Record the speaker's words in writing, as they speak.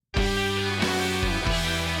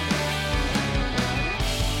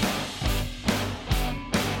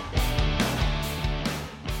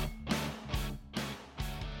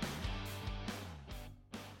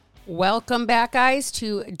Welcome back, guys,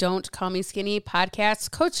 to Don't Call Me Skinny podcast.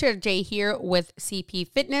 Coach Jay here with CP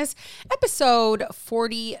Fitness, episode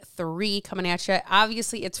 43 coming at you.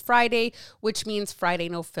 Obviously, it's Friday, which means Friday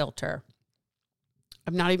no filter.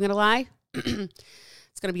 I'm not even going to lie.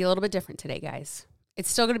 It's going to be a little bit different today, guys. It's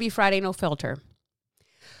still going to be Friday no filter.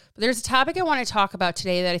 But there's a topic I want to talk about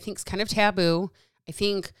today that I think is kind of taboo. I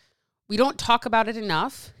think we don't talk about it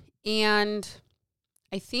enough. And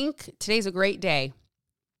I think today's a great day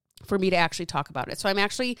for me to actually talk about it. So I'm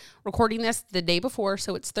actually recording this the day before,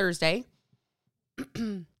 so it's Thursday.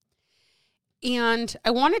 And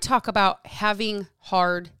I want to talk about having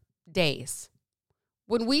hard days.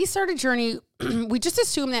 When we start a journey, we just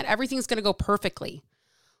assume that everything's going to go perfectly.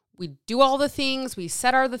 We do all the things, we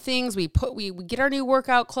set the things, we get our new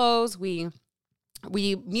workout clothes, we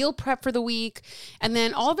meal prep for the week, and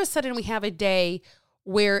then all of a sudden we have a day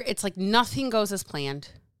where it's like nothing goes as planned.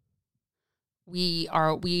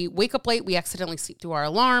 We wake up late. We accidentally sleep through our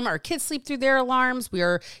alarm. Our kids sleep through their alarms. We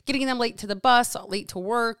are getting them late to the bus, late to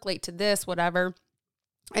work, late to this, whatever.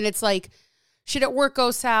 And it's like shit at work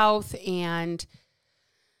goes south and,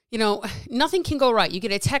 you know, nothing can go right. You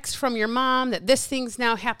get a text from your mom that this thing's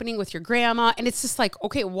now happening with your grandma. And it's just like,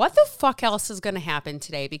 okay, what the fuck else is going to happen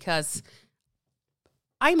today? Because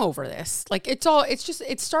I'm over this. Like it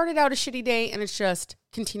started out a shitty day and it's just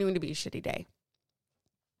continuing to be a shitty day.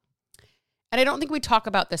 And I don't think we talk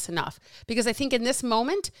about this enough because I think in this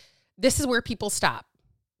moment, this is where people stop.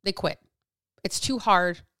 They quit. It's too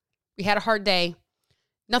hard. We had a hard day.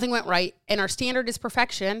 Nothing went right. And our standard is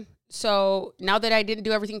perfection. So now that I didn't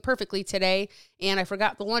do everything perfectly today and I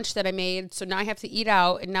forgot the lunch that I made, so now I have to eat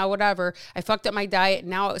out and now whatever. I fucked up my diet.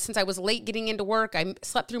 Now, since I was late getting into work, I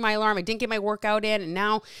slept through my alarm. I didn't get my workout in and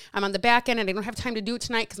now I'm on the back end and I don't have time to do it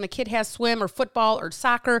tonight because my kid has swim or football or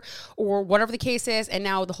soccer or whatever the case is. And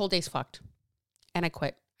now the whole day's fucked. And I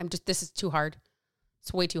quit. This is too hard.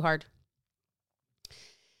 It's way too hard.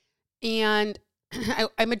 And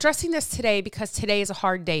I'm addressing this today because today is a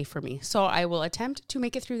hard day for me. So I will attempt to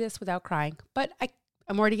make it through this without crying, but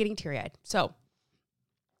I'm already getting teary-eyed. So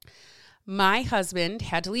my husband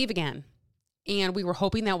had to leave again. And we were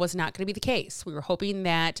hoping that was not going to be the case. We were hoping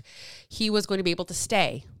that he was going to be able to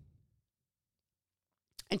stay.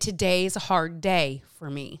 And today is a hard day for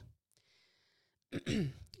me.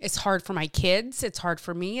 It's hard for my kids. It's hard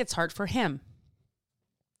for me. It's hard for him.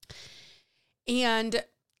 And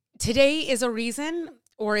today is a reason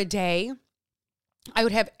or a day I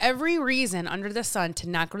would have every reason under the sun to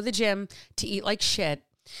not go to the gym, to eat like shit,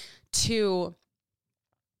 to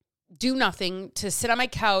do nothing, to sit on my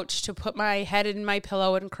couch, to put my head in my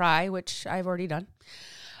pillow and cry, which I've already done.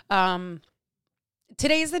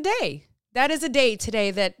 Today is the day. That is a day today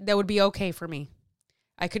that would be okay for me.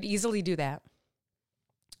 I could easily do that.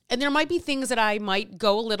 And there might be things that I might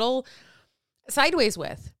go a little sideways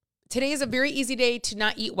with. Today is a very easy day to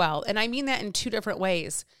not eat well. And I mean that in two different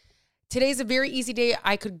ways. Today's a very easy day.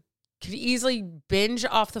 I could easily binge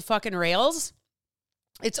off the fucking rails.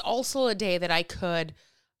 It's also a day that I could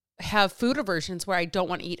have food aversions where I don't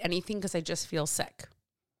want to eat anything because I just feel sick.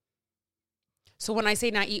 So when I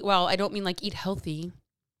say not eat well, I don't mean like eat healthy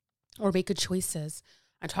or make good choices.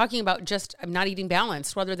 I'm talking about just I'm not eating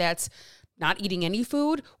balanced, whether that's not eating any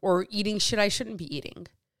food or eating shit I shouldn't be eating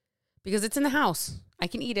because it's in the house. I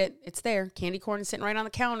can eat it. It's there. Candy corn is sitting right on the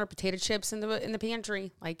counter, potato chips in the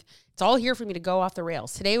pantry. Like it's all here for me to go off the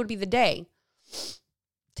rails. Today would be the day.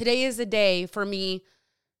 Today is the day for me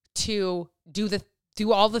to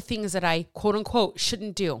do all the things that I quote unquote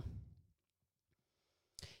shouldn't do.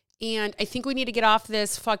 And I think we need to get off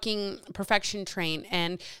this fucking perfection train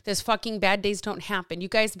and this fucking bad days don't happen. You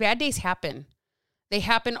guys, bad days happen. They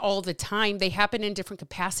happen all the time. They happen in different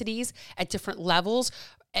capacities, at different levels,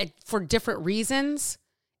 for different reasons.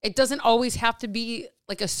 It doesn't always have to be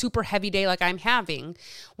like a super heavy day like I'm having,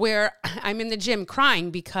 where I'm in the gym crying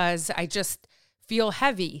because I just feel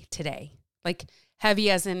heavy today. Like heavy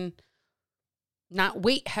as in not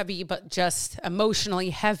weight heavy, but just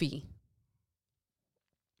emotionally heavy.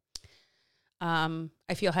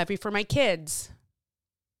 I feel heavy for my kids.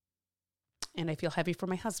 And I feel heavy for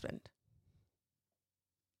my husband.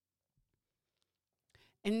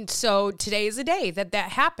 And so today is a day that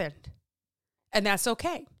happened. And that's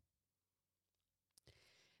okay.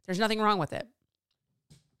 There's nothing wrong with it.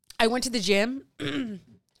 I went to the gym.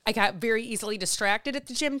 I got very easily distracted at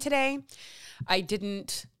the gym today. I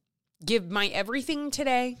didn't give my everything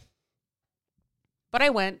today. But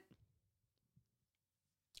I went.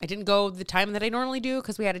 I didn't go the time that I normally do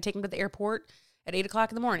because we had to take him to the airport at 8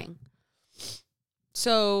 o'clock in the morning.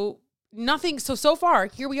 So nothing. So far,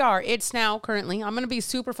 here we are. It's now currently, I'm going to be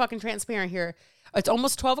super fucking transparent here. It's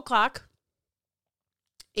almost 12 o'clock.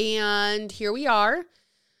 And here we are.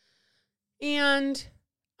 And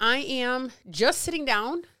I am just sitting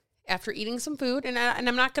down after eating some food. And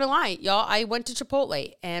I'm not going to lie, y'all. I went to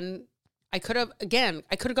Chipotle and I could have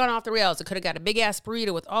gone off the rails. I could have got a big ass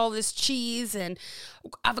burrito with all this cheese and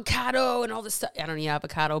avocado and all this stuff. I don't eat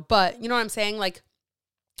avocado, but you know what I'm saying? Like,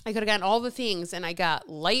 I could have gotten all the things, and I got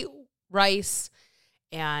light rice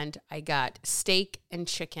and I got steak and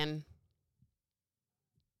chicken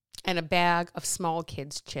and a bag of small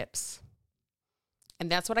kids' chips. And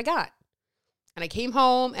that's what I got. And I came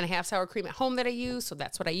home and I have sour cream at home that I use, so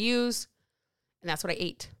that's what I use. And that's what I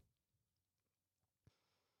ate.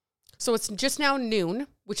 So it's just now noon,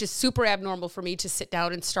 which is super abnormal for me to sit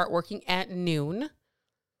down and start working at noon.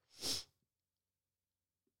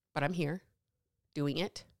 But I'm here doing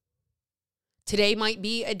it. Today might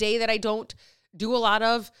be a day that I don't do a lot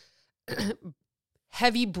of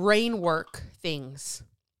heavy brain work things.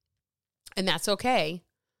 And that's okay.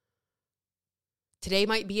 Today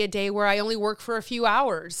might be a day where I only work for a few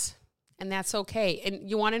hours. And that's okay. And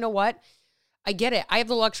you want to know what? I get it. I have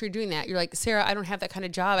the luxury of doing that. You're like, Sarah, I don't have that kind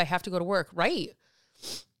of job. I have to go to work. Right.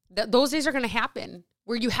 Those days are going to happen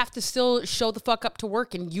where you have to still show the fuck up to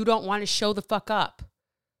work and you don't want to show the fuck up.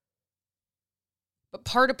 But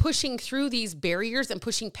part of pushing through these barriers and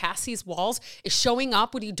pushing past these walls is showing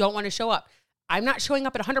up when you don't want to show up. I'm not showing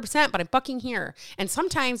up at 100%, but I'm fucking here. And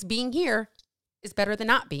sometimes being here is better than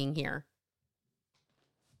not being here.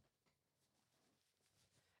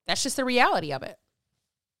 That's just the reality of it.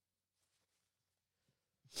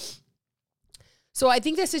 So I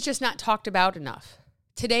think this is just not talked about enough.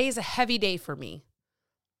 Today is a heavy day for me.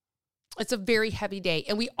 It's a very heavy day,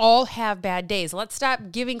 and we all have bad days. Let's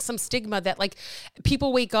stop giving some stigma that like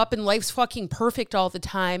people wake up and life's fucking perfect all the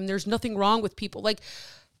time. There's nothing wrong with people. Like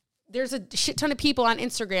there's a shit ton of people on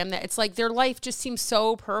Instagram that it's like their life just seems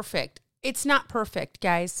so perfect. It's not perfect,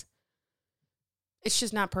 guys. It's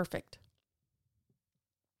just not perfect.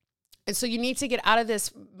 And so you need to get out of this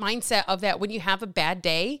mindset of that when you have a bad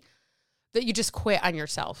day, that you just quit on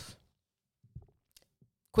yourself.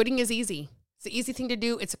 Quitting is easy. It's an easy thing to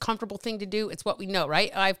do. It's a comfortable thing to do. It's what we know,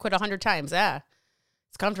 right? I've quit 100 times.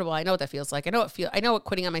 It's comfortable. I know what that feels like. I know what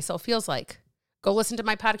quitting on myself feels like. Go listen to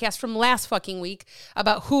my podcast from last fucking week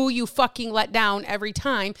about who you fucking let down every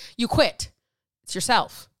time you quit. It's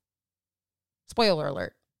yourself. Spoiler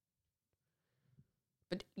alert.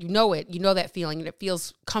 But you know it. You know that feeling, and it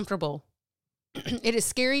feels comfortable. It is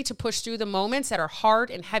scary to push through the moments that are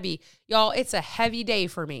hard and heavy. Y'all, it's a heavy day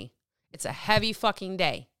for me. It's a heavy fucking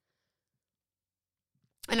day.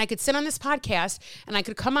 And I could sit on this podcast and I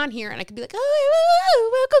could come on here and I could be like, oh,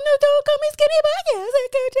 welcome to Don't Call Me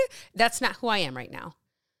Skinny Podcast. That's not who I am right now.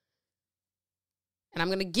 And I'm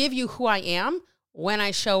going to give you who I am when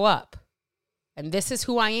I show up. And this is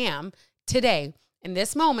who I am today, in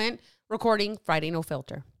this moment, recording Friday No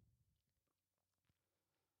Filter.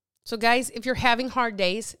 So guys, if you're having hard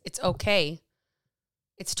days, it's okay.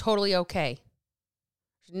 It's totally okay.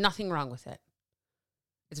 There's nothing wrong with it.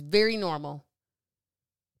 It's very normal.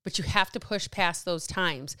 But you have to push past those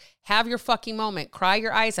times. Have your fucking moment. Cry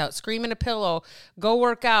your eyes out. Scream in a pillow. Go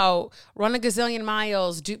work out. Run a gazillion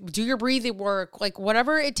miles. Do your breathing work. Like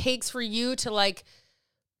whatever it takes for you to like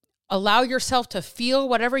allow yourself to feel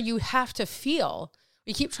whatever you have to feel.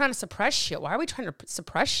 We keep trying to suppress shit. Why are we trying to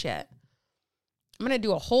suppress shit? I'm going to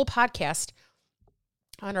do a whole podcast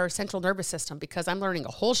on our central nervous system because I'm learning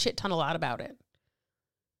a whole shit ton a lot about it.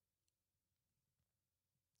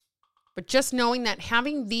 But just knowing that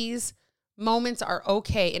having these moments are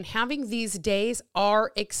okay and having these days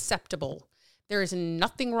are acceptable. There is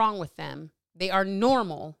nothing wrong with them. They are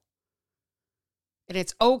normal. And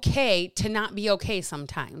it's okay to not be okay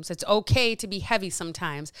sometimes. It's okay to be heavy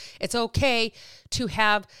sometimes. It's okay to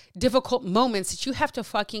have difficult moments that you have to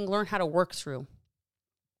fucking learn how to work through.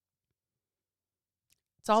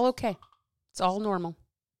 It's all okay. It's all normal.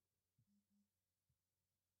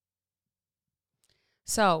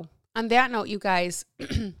 So, on that note, you guys,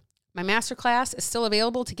 my masterclass is still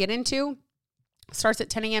available to get into. It starts at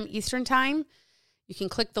 10 a.m. Eastern time. You can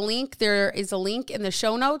click the link. There is a link in the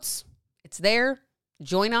show notes. It's there.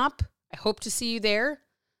 Join up. I hope to see you there.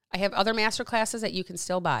 I have other masterclasses that you can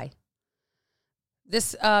still buy.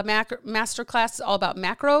 This masterclass is all about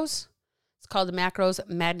macros. It's called the Macros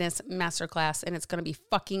Madness Masterclass, and it's going to be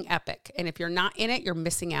fucking epic. And if you're not in it, you're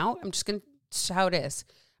missing out. I'm just going to, how it is.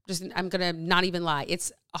 I'm going to not even lie.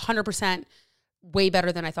 It's 100% way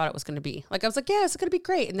better than I thought it was going to be. Like, I was like, yeah, it's going to be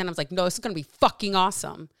great. And then I was like, no, this is going to be fucking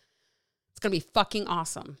awesome. It's going to be fucking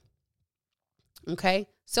awesome. Okay?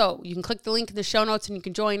 So you can click the link in the show notes and you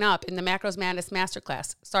can join up in the Macros Madness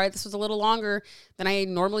Masterclass. Sorry, this was a little longer than I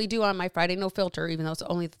normally do on my Friday No Filter, even though it's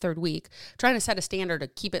only the third week. I'm trying to set a standard to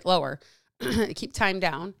keep it lower, keep time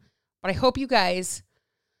down. But I hope you guys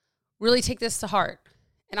really take this to heart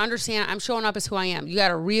and understand I'm showing up as who I am. You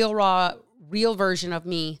got a real, raw, real version of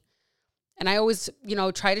me. And I always,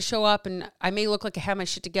 try to show up, and I may look like I have my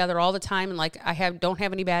shit together all the time, and like don't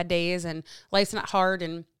have any bad days, and life's not hard,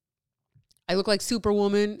 and I look like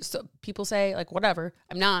Superwoman. So people say, like, whatever.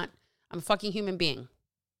 I'm not. I'm a fucking human being,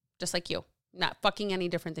 just like you. Not fucking any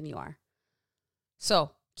different than you are.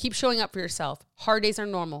 So keep showing up for yourself. Hard days are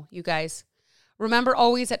normal, you guys. Remember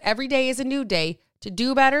always that every day is a new day to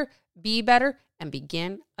do better, be better, and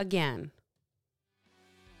begin again.